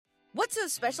What's so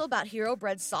special about Hero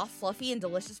Bread's soft, fluffy, and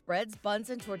delicious breads, buns,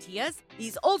 and tortillas?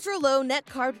 These ultra-low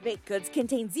net-carb baked goods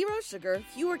contain zero sugar,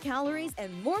 fewer calories,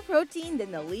 and more protein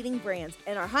than the leading brands,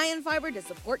 and are high in fiber to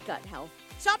support gut health.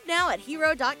 Shop now at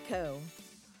Hero.co.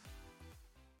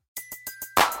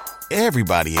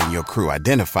 Everybody in your crew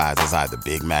identifies as either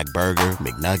Big Mac Burger,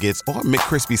 McNuggets, or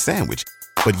McCrispy Sandwich.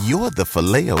 But you're the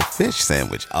Filet-O-Fish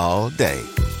Sandwich all day.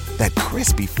 That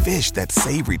crispy fish, that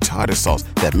savory tartar sauce,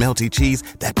 that melty cheese,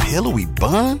 that pillowy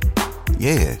bun.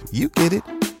 Yeah, you get it.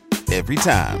 Every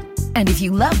time. And if you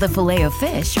love the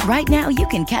Filet-O-Fish, right now you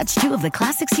can catch two of the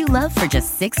classics you love for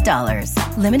just $6.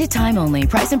 Limited time only.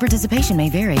 Price and participation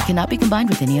may vary. Cannot be combined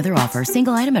with any other offer.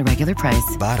 Single item at regular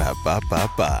price.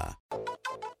 Ba-da-ba-ba-ba.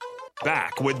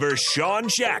 Back with Vershawn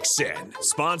Jackson,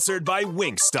 sponsored by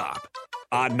Wingstop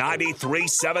on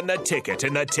 93.7 The Ticket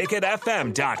and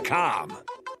theticketfm.com.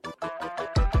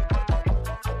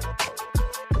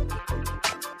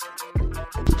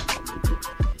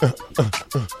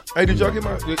 Hey, did y'all get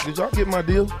my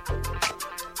deal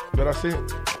that I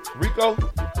sent? Rico?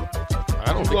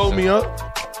 I don't blow so. me up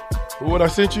for what I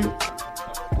sent you?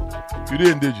 You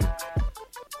didn't, did you?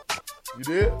 You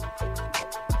did?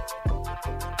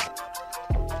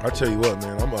 I tell you what,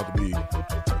 man, I'm about to be.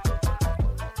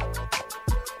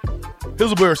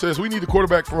 Hizzlebear says we need a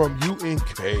quarterback from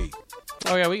UNK.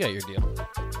 Oh, yeah, we got your deal.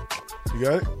 You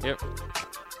got it? Yep.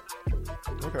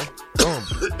 Okay.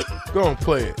 Go on,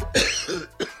 play it.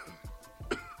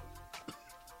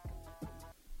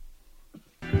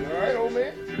 All right, old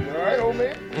man.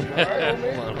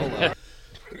 Hold on.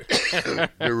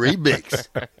 The remix.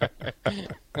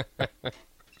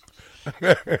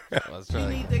 You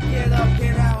need to get up,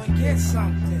 get out, and get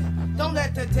something. Don't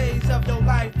let the days of your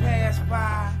life pass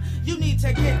by. You need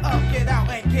to get up, get out,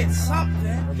 and get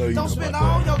something. Don't spend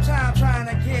all your time trying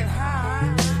to get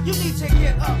high. You need to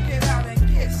get up, get out, and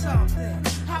get something.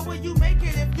 How will you make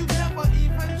it if you never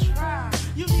even try?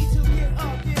 You need to get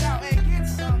up, get out, and get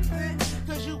something.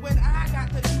 Cause you and I got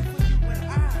to do for you and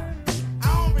I. I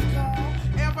don't recall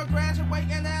ever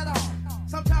graduating at all.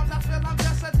 Sometimes I feel I'm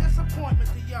just a disappointment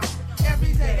to y'all.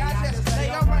 Every day I just stay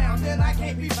around, then I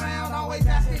can't be found. Always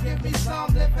asking, give me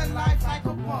some, living life like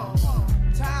a bum.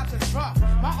 Times is rough.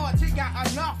 My auntie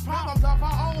got enough problems of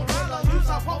her own. Brother, you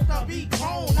supposed to be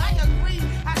grown. I agree.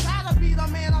 I try to be the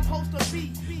man I'm supposed to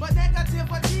be. But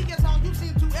negativity is all you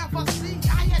seem to ever see.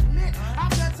 I admit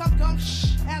I've done some dumb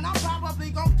shh, and I'm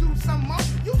probably gonna do some more.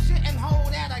 You shouldn't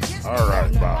hold that against me. All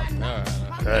right, Bob.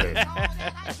 Cut it.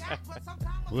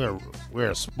 We're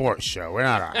a sports show. We're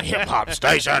not a hip hop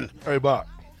station. Hey, Bob.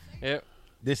 Yep.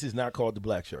 This is not called the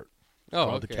black shirt. It's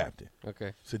called the captain.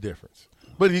 Okay. It's a difference.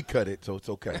 But he cut it, so it's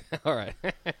okay. All right.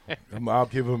 I'll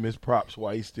give him his props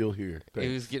while he's still here. Thanks.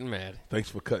 He was getting mad. Thanks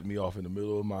for cutting me off in the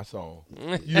middle of my song.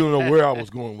 You don't know where I was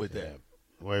going with that.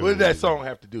 What did that song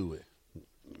have to do with?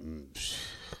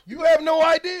 You have no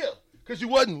idea because you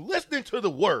wasn't listening to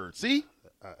the words. See?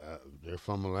 They're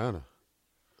from Atlanta.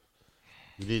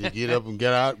 You need to get up and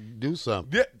get out and do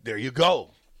something. Yeah, there you go.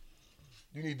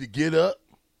 You need to get up,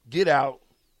 get out,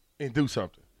 and do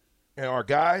something. And our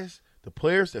guys, the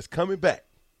players that's coming back,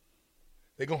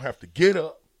 they're going to have to get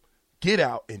up, get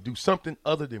out, and do something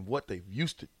other than what they've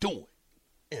used to doing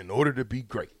in order to be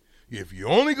great. If you're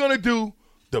only going to do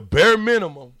the bare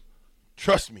minimum,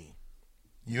 trust me,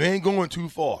 you ain't going too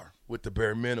far with the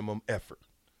bare minimum effort.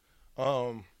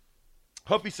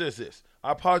 Huffy says this.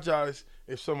 I apologize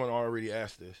if someone already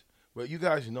asked this, but you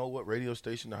guys know what radio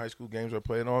station the high school games are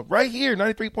playing on? Right here,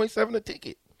 93.7 The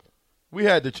Ticket. We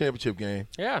had the championship game.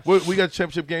 Yeah. We got a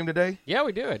championship game today? Yeah,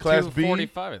 we do. At Class B?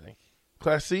 2:45, I think.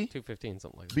 Class C? 2:15,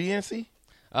 something like that. B and C?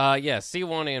 Yeah,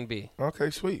 C1 and B. Okay,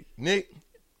 sweet. Nick?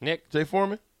 Jay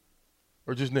Foreman?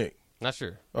 Or just Nick? Not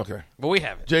sure. Okay. But we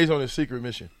have it. Jay's on his secret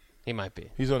mission. He might be.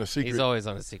 He's on a secret. He's always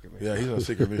on a secret mission. Yeah, he's on a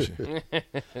secret mission.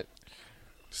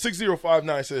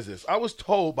 6059 says this. I was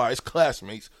told by his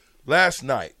classmates last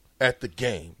night at the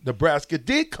game, Nebraska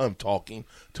did come talking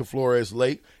to Flores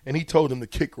late, and he told him to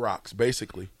kick rocks,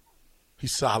 basically.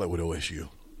 He's solid with OSU.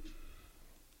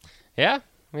 Yeah.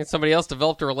 I mean, somebody else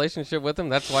developed a relationship with him.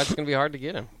 That's why it's going to be hard to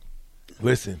get him.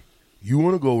 Listen, you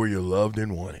want to go where you're loved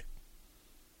and wanted.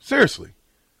 Seriously.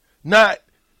 Not,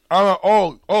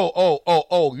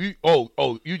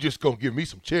 you just going to give me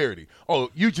some charity. Oh,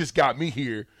 you just got me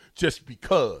here just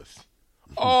because.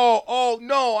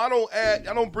 No, I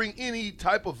don't bring any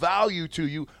type of value to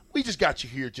you. We just got you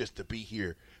here just to be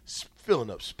here, filling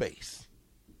up space.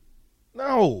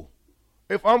 No.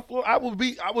 I would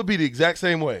be the exact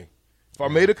same way. If I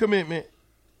made a commitment,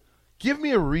 give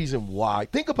me a reason why.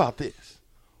 Think about this.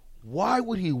 Why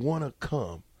would he want to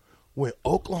come when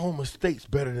Oklahoma State's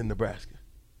better than Nebraska?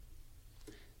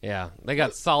 Yeah, they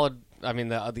got solid. I mean,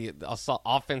 the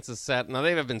offense is set. Now,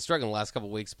 they've been struggling the last couple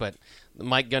of weeks, but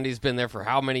Mike Gundy's been there for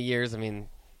how many years? I mean,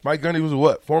 Mike Gundy was a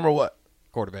what? Former what?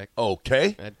 Quarterback.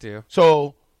 Okay. That too.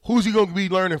 So who's he going to be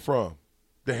learning from?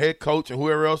 The head coach and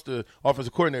whoever else the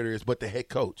offensive coordinator is, but the head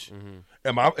coach.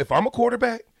 Mm-hmm. If I'm a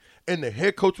quarterback and the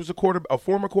head coach was a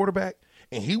former quarterback,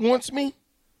 and he wants me,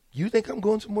 you think I'm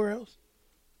going somewhere else?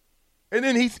 And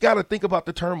then he's got to think about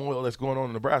the turmoil that's going on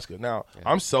in Nebraska. Now,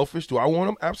 I'm selfish. Do I want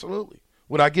him? Absolutely.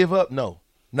 Would I give up? No.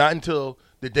 Not until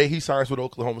the day he signs with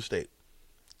Oklahoma State.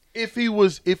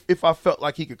 If I felt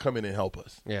like he could come in and help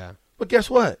us. Yeah. But guess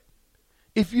what?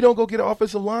 If you don't go get an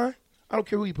offensive line, I don't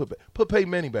care who you put back. Put Peyton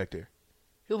Manning back there.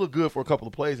 He'll look good for a couple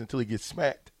of plays until he gets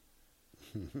smacked.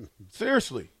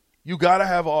 Seriously. You got to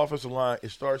have an offensive line.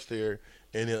 It starts there,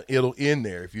 and it'll end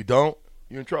there. If you don't,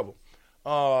 you're in trouble.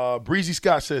 Breezy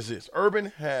Scott says this.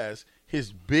 Urban has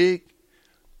his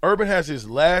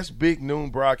last big noon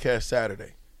broadcast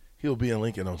Saturday. He'll be in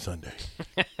Lincoln on Sunday.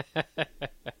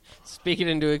 Speak it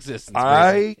into existence.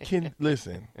 I can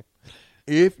listen.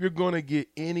 If you're going to get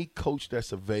any coach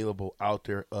that's available out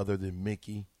there other than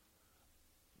Mickey,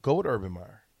 go with Urban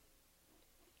Meyer.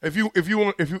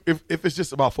 If it's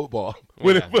just about football,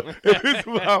 if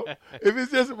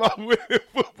it's just about winning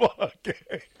football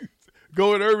games,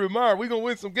 go with Urban Meyer. We're gonna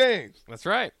win some games. That's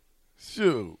right.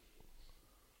 Shoot.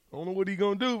 I don't know what he's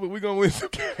going to do, but we're going to win some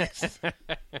games.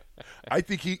 I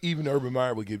think even Urban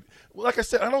Meyer would give – well, like I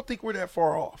said, I don't think we're that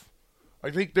far off.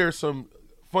 I think there's some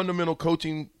fundamental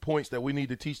coaching points that we need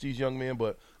to teach these young men,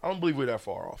 but I don't believe we're that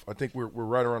far off. I think we're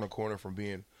right around the corner from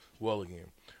being well again.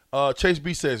 Chase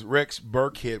B says Rex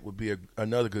Burkhead would be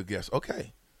another good guess.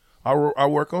 Okay. I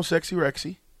work on Sexy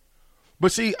Rexy.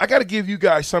 But, see, I got to give you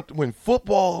guys something. When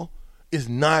football is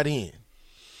not in,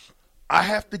 I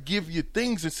have to give you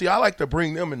things. And, see, I like to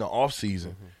bring them in the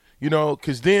offseason,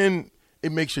 because then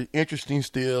it makes it interesting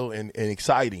still and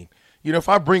exciting. If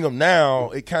I bring them now,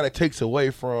 it kind of takes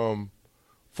away from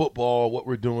football, what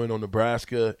we're doing on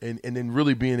Nebraska, and then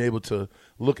really being able to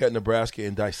look at Nebraska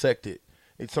and dissect it.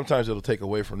 Sometimes it'll take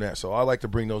away from that. So I like to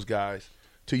bring those guys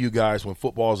to you guys when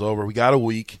football's over. We got a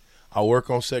week. I'll work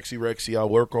on Sexy Rexy. I'll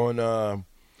work on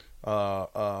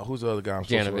who's the other guy I'm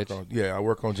supposed to work on? Yeah, I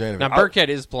work on Janovich. Now, Burkhead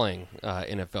is playing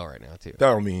NFL right now, too.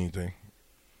 That don't mean anything.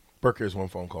 Burkhead's one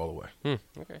phone call away.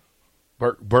 Okay.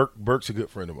 Burke's a good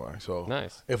friend of mine. So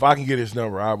nice. If I can get his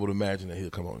number, I would imagine that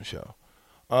he'll come on the show.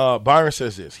 Byron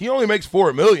says this. He only makes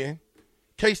 $4 million.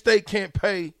 K-State can't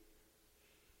pay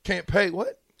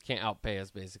what? Can't outpay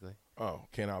us, basically. Oh,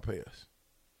 can't outpay us.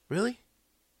 Really?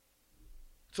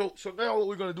 So now what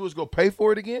we're going to do is go pay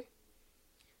for it again?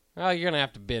 Oh, you're going to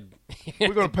have to bid.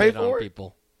 We're going to pay for it?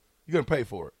 People. You're going to pay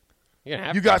for it. You're gonna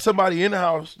have you got somebody in the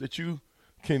house that you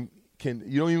can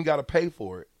you don't even got to pay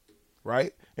for it,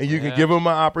 right? And you can give them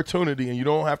an opportunity and you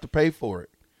don't have to pay for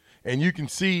it. And you can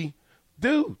see,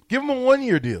 dude, give him a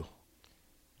 1-year deal.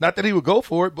 Not that he would go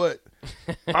for it, but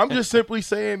I'm just simply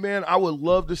saying, man, I would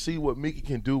love to see what Mickey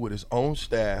can do with his own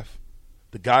staff,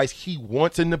 the guys he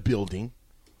wants in the building,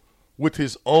 with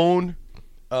his own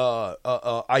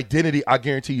identity. I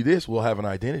guarantee you this, we'll have an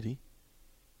identity.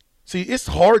 See, it's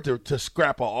hard to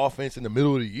scrap an offense in the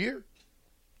middle of the year.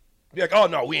 Be like, oh,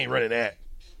 no, we ain't running that.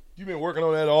 You've been working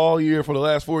on that all year for the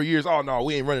last 4 years. Oh, no,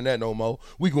 we ain't running that no more.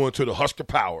 We going to the Husker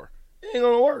Power. It ain't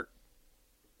going to work.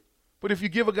 But if you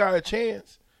give a guy a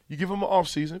chance, you give him an off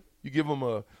season, you give him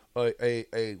a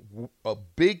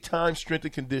big-time strength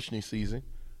and conditioning season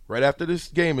right after this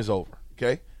game is over,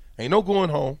 okay? Ain't no going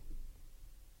home.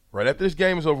 Right after this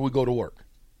game is over, we go to work.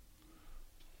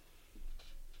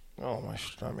 Oh, my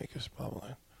stomach is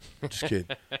bubbling. Just kidding.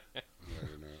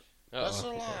 That's a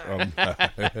lie.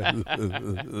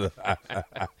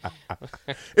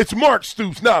 It's Mark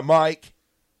Stoops, not Mike.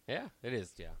 Yeah, it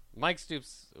is, yeah. Mike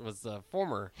Stoops was a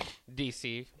former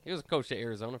DC. He was a coach at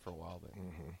Arizona for a while. But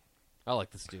I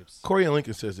like the Stoops. Corey and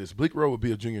Lincoln says this. Bleak Road will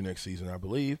be a junior next season, I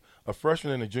believe. A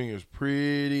freshman and a junior is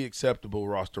pretty acceptable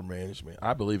roster management.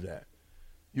 I believe that.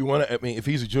 If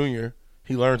he's a junior,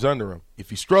 he learns under him. If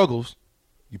he struggles,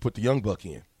 you put the young buck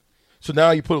in. So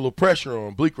now you put a little pressure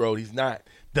on Bleak Road. He's not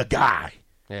the guy.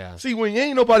 Yeah. See, when you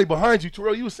ain't nobody behind you,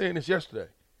 Terrell, you were saying this yesterday.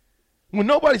 When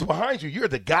nobody's behind you, you're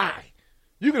the guy.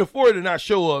 You can afford to not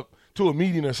show up to a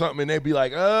meeting or something, and they'd be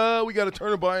like, we got to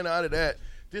turn a blind eye to that.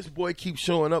 This boy keeps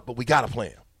showing up, but we got to play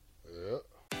him. Yeah.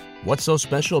 What's so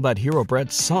special about Hero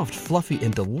Bread's soft, fluffy,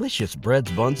 and delicious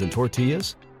breads, buns, and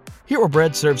tortillas? Hero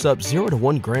Bread serves up 0 to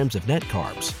 1 grams of net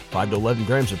carbs, 5 to 11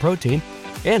 grams of protein,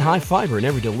 and high fiber in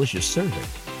every delicious serving.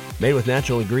 Made with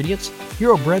natural ingredients,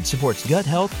 Hero Bread supports gut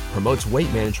health, promotes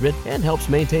weight management, and helps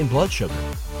maintain blood sugar.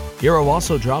 Hero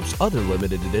also drops other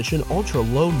limited edition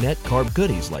ultra-low net carb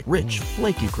goodies like rich,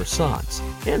 flaky croissants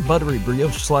and buttery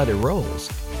brioche slider rolls.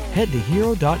 Head to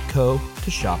hero.co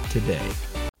to shop today.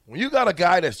 When you got a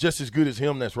guy that's just as good as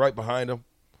him that's right behind him,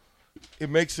 it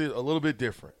makes it a little bit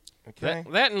different. Okay?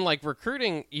 That and, like,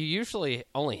 recruiting, you usually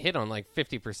only hit on, like,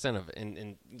 50% of it.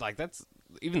 And like, that's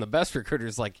even the best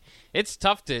recruiters. Like, it's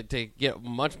tough to get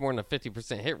much more than a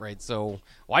 50% hit rate. So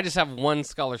why just have one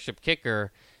scholarship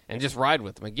kicker and just ride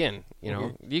with them? Again, you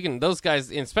know, you can, those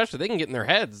guys, especially, they can get in their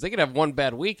heads. They could have one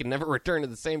bad week and never return to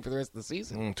the same for the rest of the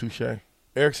season. Touche.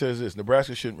 Eric says this: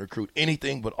 Nebraska shouldn't recruit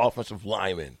anything but offensive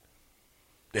linemen.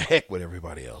 The heck with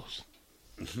everybody else.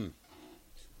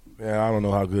 Yeah, I don't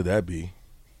know how good that'd be.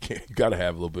 You got to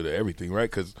have a little bit of everything, right?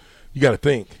 Because you got to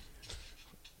think.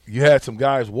 You had some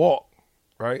guys walk,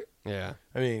 right? Yeah.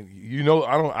 I mean, you know,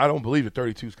 I don't believe the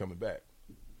 32's coming back.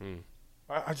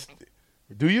 I just,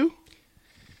 do you?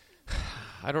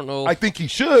 I don't know. I think he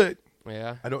should.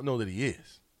 Yeah. I don't know that he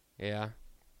is. Yeah.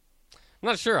 I'm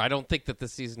not sure. I don't think that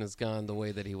this season has gone the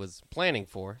way that he was planning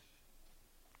for.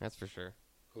 That's for sure.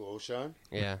 Who, O'Shawn?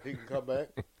 Yeah. He can come back?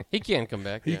 He can come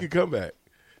back. He can come back.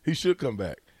 He should come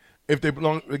back. If they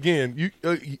belong again,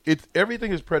 it's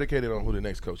everything is predicated on who the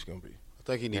next coach is going to be. I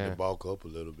think he needs to bulk up a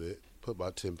little bit. Put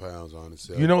about 10 pounds on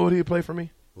himself. You know what he'd play for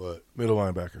me? What? Middle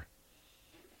linebacker.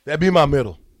 That'd be my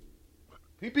middle.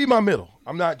 He'd be my middle.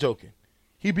 I'm not joking.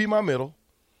 He'd be my middle.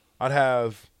 I'd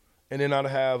have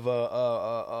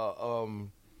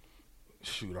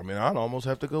shoot, I mean, I'd almost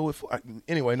have to go with –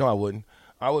 anyway, no, I wouldn't.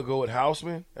 I would go with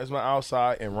Houseman as my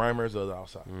outside and Reimer as the other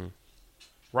outside.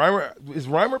 Is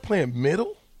Reimer playing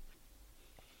middle?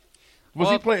 Was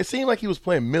he playing? It seemed like he was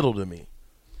playing middle to me.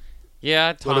 Yeah,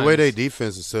 at times. Well, the way their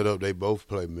defense is set up, they both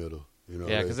play middle. You know,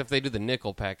 yeah, because if they do the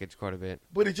nickel package quite a bit.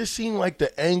 But it just seemed like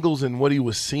the angles and what he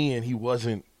was seeing, he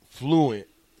wasn't fluent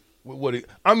with what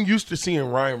I'm used to seeing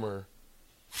Reimer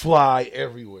fly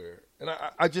everywhere. And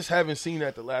I just haven't seen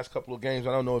that the last couple of games.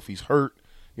 I don't know if he's hurt.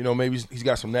 You know, maybe he's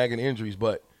got some nagging injuries.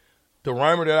 But the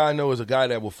Reimer that I know is a guy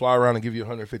that will fly around and give you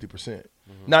 150%.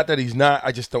 Not that he's not.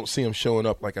 I just don't see him showing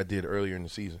up like I did earlier in the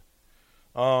season.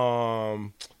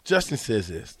 Justin says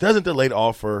this: doesn't the late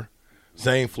offer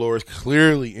Zane Flores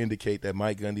clearly indicate that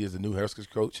Mike Gundy is the new Huskers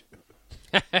coach?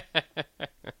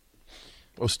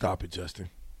 Oh, stop it,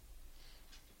 Justin.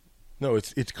 No,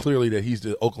 it's clearly that he's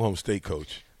the Oklahoma State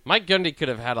coach. Mike Gundy could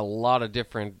have had a lot of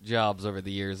different jobs over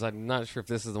the years. I'm not sure if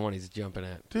this is the one he's jumping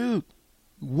at. Dude,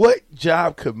 what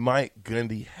job could Mike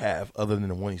Gundy have other than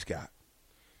the one he's got?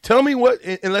 Tell me what,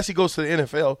 unless he goes to the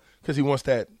NFL because he wants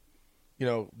that, you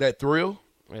know, that thrill.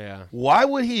 Yeah. Why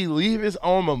would he leave his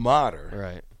alma mater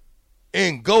right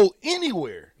and go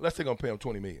anywhere unless they're going to pay him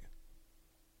 $20 million?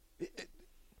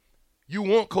 You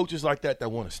want coaches like that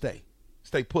want to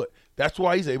stay put. That's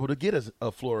why he's able to get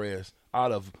a Flores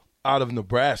out of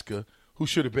Nebraska, who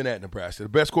should have been at Nebraska. The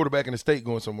best quarterback in the state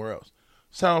going somewhere else.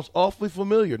 Sounds awfully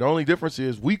familiar. The only difference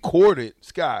is we courted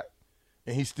Scott,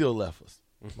 and he still left us.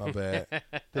 My bad.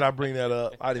 Did I bring that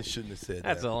up? I shouldn't have said that.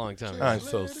 That's a long time ago. I'm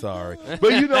so sorry.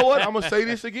 But you know what? I'm going to say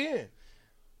this again.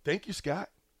 Thank you, Scott.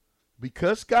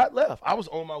 Because Scott left, I was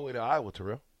on my way to Iowa,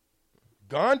 Terrell.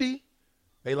 Gandhi,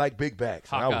 they like big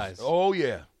backs. Hawkeyes. Oh,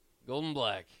 yeah. Golden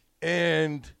Black.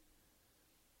 And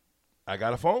I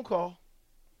got a phone call.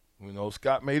 You know,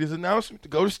 Scott made his announcement to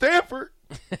go to Stanford.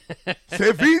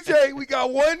 Said, VJ, we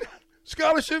got one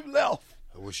scholarship left.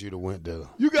 I wish you'd have went there.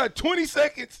 You got 20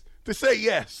 seconds to say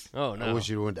yes. Oh, no. I wish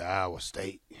you'd have went to Iowa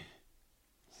State.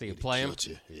 So you play him?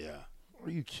 Yeah. Are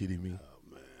you kidding me?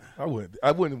 Oh, man.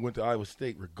 I wouldn't have went to Iowa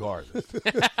State regardless.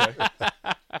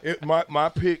 Okay? My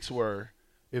picks were,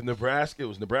 it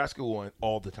was Nebraska won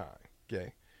all the time.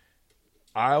 Okay.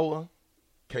 Iowa,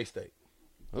 K-State.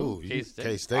 Ooh,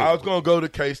 K-State. I was going to go to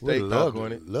K-State.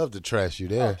 Love to trash you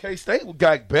there. K-State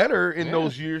got better in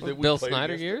those years that we Bill played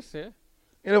Snyder against. years,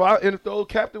 yeah. And if the old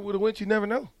captain would have went, you never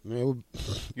know. Man,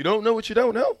 You don't know what you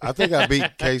don't know. I think I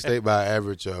beat K-State by an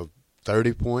average of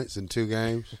 30 points in 2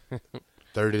 games.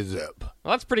 30 zip.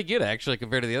 Well, that's pretty good, actually,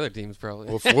 compared to the other teams, probably.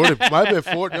 Well, 40 might have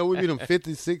been 40. No, we beat them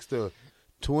 56 to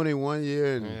 21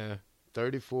 year and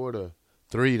 34 to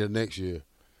 3 the next year.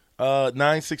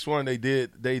 961. They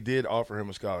did offer him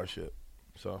a scholarship,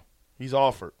 so he's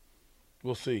offered.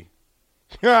 We'll see.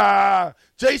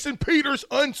 Jason Peters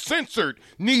Uncensored.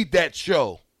 Need that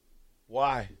show.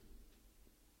 Why?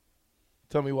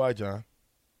 Tell me why, John.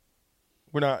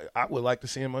 I would like to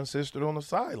see him uncensored on the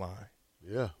sideline.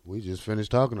 Yeah, we just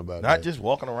finished talking about Not that. just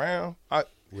walking around.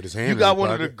 With his hand You in got his one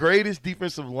of the pocket. greatest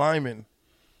defensive linemen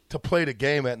to play the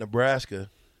game at Nebraska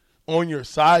on your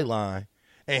sideline,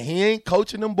 and he ain't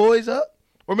coaching them boys up?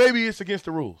 Or maybe it's against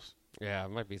the rules. Yeah,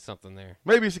 it might be something there.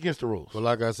 Maybe it's against the rules. But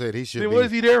like I said, he should Then be. what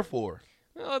is he there for?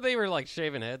 Oh, they were like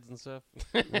shaving heads and stuff.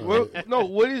 Well, no,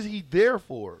 what is he there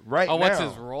for now? Oh, what's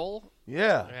his role?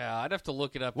 Yeah. Yeah, I'd have to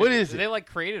look it up. What is it? They like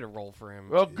created a role for him.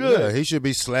 Well, good. Yeah, he should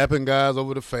be slapping guys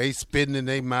over the face, spitting in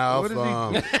their mouth,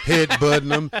 What is headbutting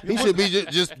them. He should be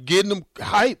just getting them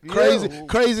hype,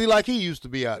 crazy like he used to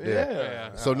be out there.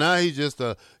 Yeah. So now he's just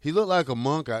he looked like a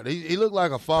monk out there. He looked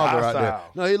like a father out there.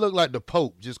 No, he looked like the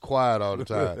Pope, just quiet all the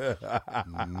time.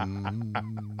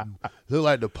 Looked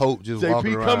like the Pope just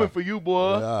walking around. JP coming for you,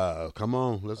 boy. Come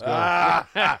on, let's go.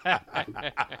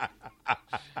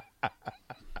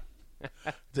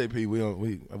 JP,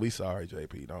 we sorry,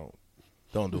 JP.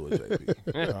 Don't do it,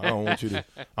 JP. I don't want you to.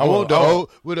 I want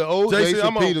the old Jason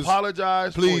I'm Peters.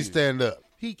 Apologize. Please stand up.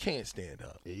 He can't stand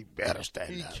up. He better stand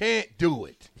up. He can't do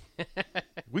it.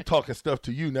 We talking stuff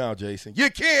to you now, Jason. You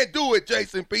can't do it,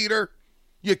 Jason Peter.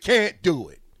 You can't do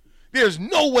it. There's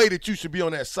no way that you should be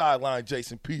on that sideline,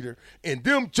 Jason Peter, and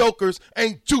them jokers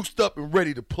ain't juiced up and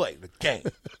ready to play the game.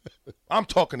 I'm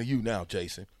talking to you now,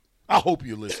 Jason. I hope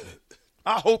you're listening.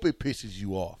 I hope it pisses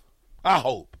you off. I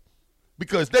hope.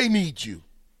 Because they need you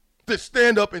to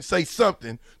stand up and say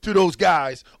something to those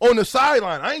guys on the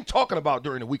sideline. I ain't talking about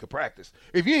during the week of practice.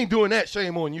 If you ain't doing that,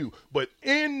 shame on you. But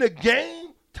in the game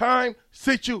time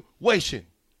situation.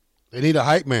 They need a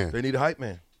hype man. They need a hype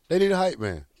man. They need a hype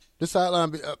man. This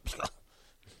sideline be up.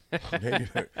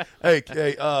 Hey,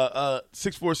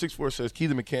 6464 says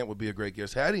Keithan McCant would be a great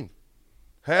guest. Had him.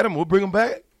 We'll bring him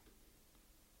back.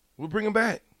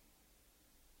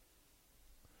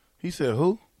 He said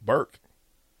who? Burke.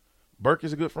 Burke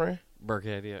is a good friend?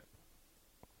 Burkhead, yeah.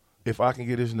 If I can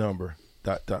get his number. ...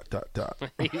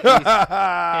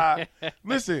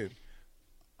 Listen,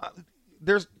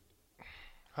 there's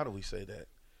 – how do we say that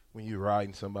when you're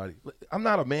riding somebody? I'm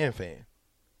not a man fan.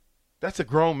 That's a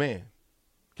grown man,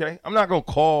 okay? I'm not going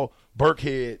to call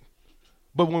Burkhead.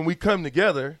 But when we come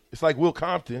together, it's like Will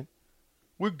Compton.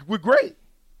 We're great.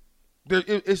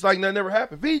 It's like that never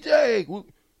happened. VJ,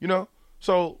 you know?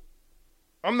 So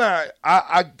I'm not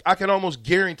I can almost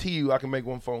guarantee you I can make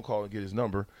one phone call and get his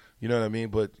number. You know what I mean?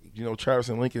 But, you know, Travis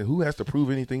and Lincoln, who has to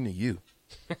prove anything to you?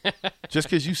 Just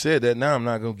because you said that, now I'm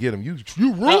not going to get him. You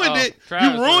ruined it.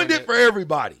 Travis you ruined it for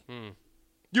everybody.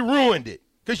 You ruined it.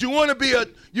 Because you want to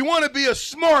be a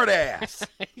smart ass.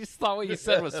 You thought what you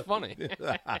said was funny.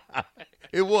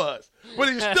 It was. But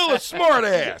he's still a smart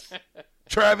ass.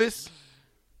 Travis,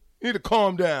 you need to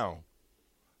calm down.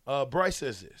 Bryce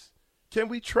says this. Can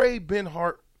we trade Ben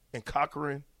Hart and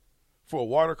Cochran for a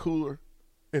water cooler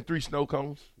and 3 snow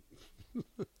cones?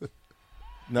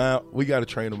 Now, we got to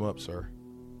train them up, sir.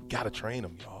 We got to train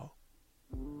them, y'all.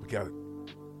 We got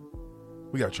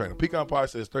to train them. Pecan Pie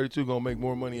says 32 going to make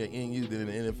more money at NU than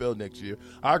in the NFL next year.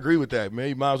 I agree with that, man.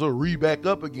 You might as well re-back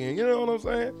up again. You know what I'm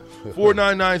saying?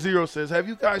 4990 says, have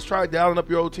you guys tried dialing up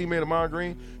your old teammate, Amon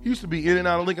Green? He used to be in and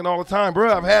out of Lincoln all the time.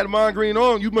 Bro, I've had Amon Green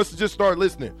on. You must have just started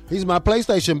listening. He's my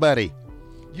PlayStation buddy.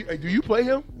 Do you play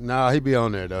him? Nah, he be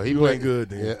on there, though. You ain't good,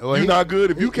 then. Yeah, well, You're not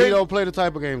good if you can't. He don't play the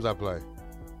type of games I play.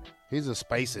 He's a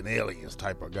space and aliens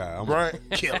type of guy. I'm Brian,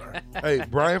 a killer. Hey,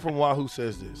 Brian from Wahoo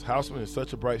says this. Houseman is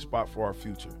such a bright spot for our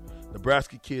future.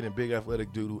 Nebraska kid and big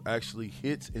athletic dude who actually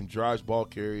hits and drives ball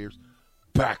carriers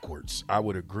backwards. I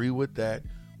would agree with that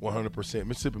 100%.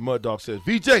 Mississippi Mud Dog says,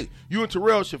 VJ, you and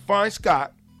Terrell should find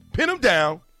Scott, pin him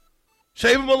down,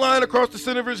 shave him a line across the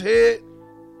center of his head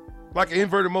like an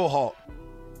inverted mohawk.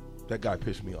 That guy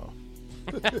pissed me off.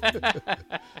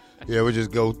 Yeah, we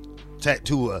just go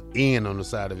tattoo a N on the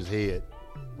side of his head.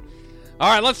 All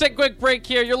right, let's take a quick break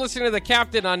here. You're listening to The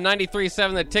Captain on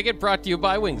 93.7 The Ticket, brought to you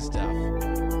by Wingstop.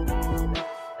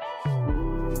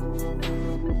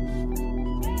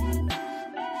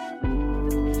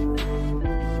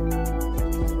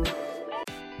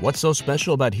 What's so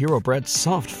special about Hero Bread's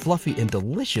soft, fluffy, and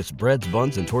delicious breads,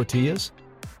 buns, and tortillas?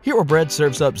 Hero Bread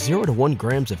serves up 0 to 1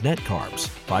 grams of net carbs,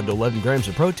 5 to 11 grams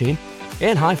of protein,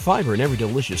 and high fiber in every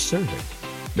delicious serving.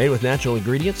 Made with natural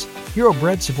ingredients, Hero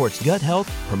Bread supports gut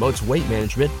health, promotes weight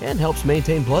management, and helps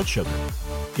maintain blood sugar.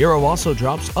 Hero also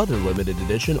drops other limited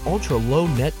edition ultra-low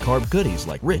net carb goodies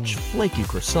like rich, flaky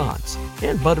croissants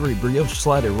and buttery brioche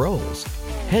slider rolls.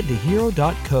 Head to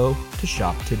hero.co to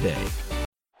shop today.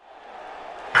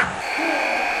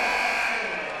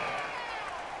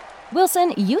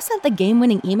 Wilson, you sent the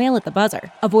game-winning email at the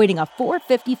buzzer, avoiding a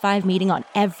 4:55 meeting on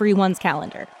everyone's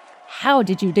calendar. How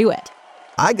did you do it?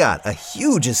 I got a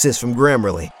huge assist from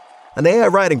Grammarly, an AI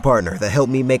writing partner that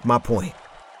helped me make my point.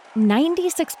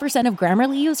 96% of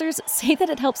Grammarly users say that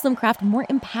it helps them craft more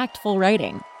impactful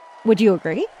writing. Would you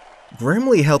agree?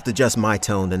 Grammarly helped adjust my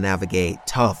tone to navigate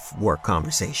tough work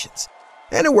conversations.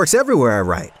 And it works everywhere I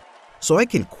write, so I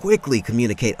can quickly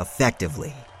communicate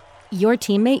effectively. Your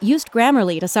teammate used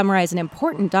Grammarly to summarize an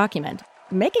important document,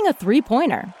 making a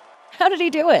 3-pointer. How did he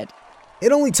do it?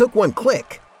 It only took one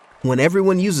click. When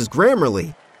everyone uses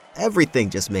Grammarly, everything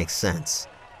just makes sense.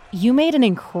 You made an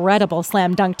incredible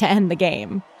slam dunk to end the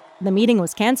game. The meeting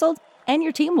was canceled, and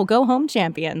your team will go home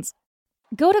champions.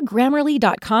 Go to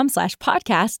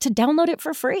Grammarly.com/podcast to download it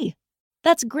for free.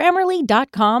 That's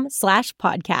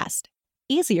Grammarly.com/podcast.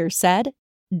 Easier said,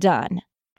 done.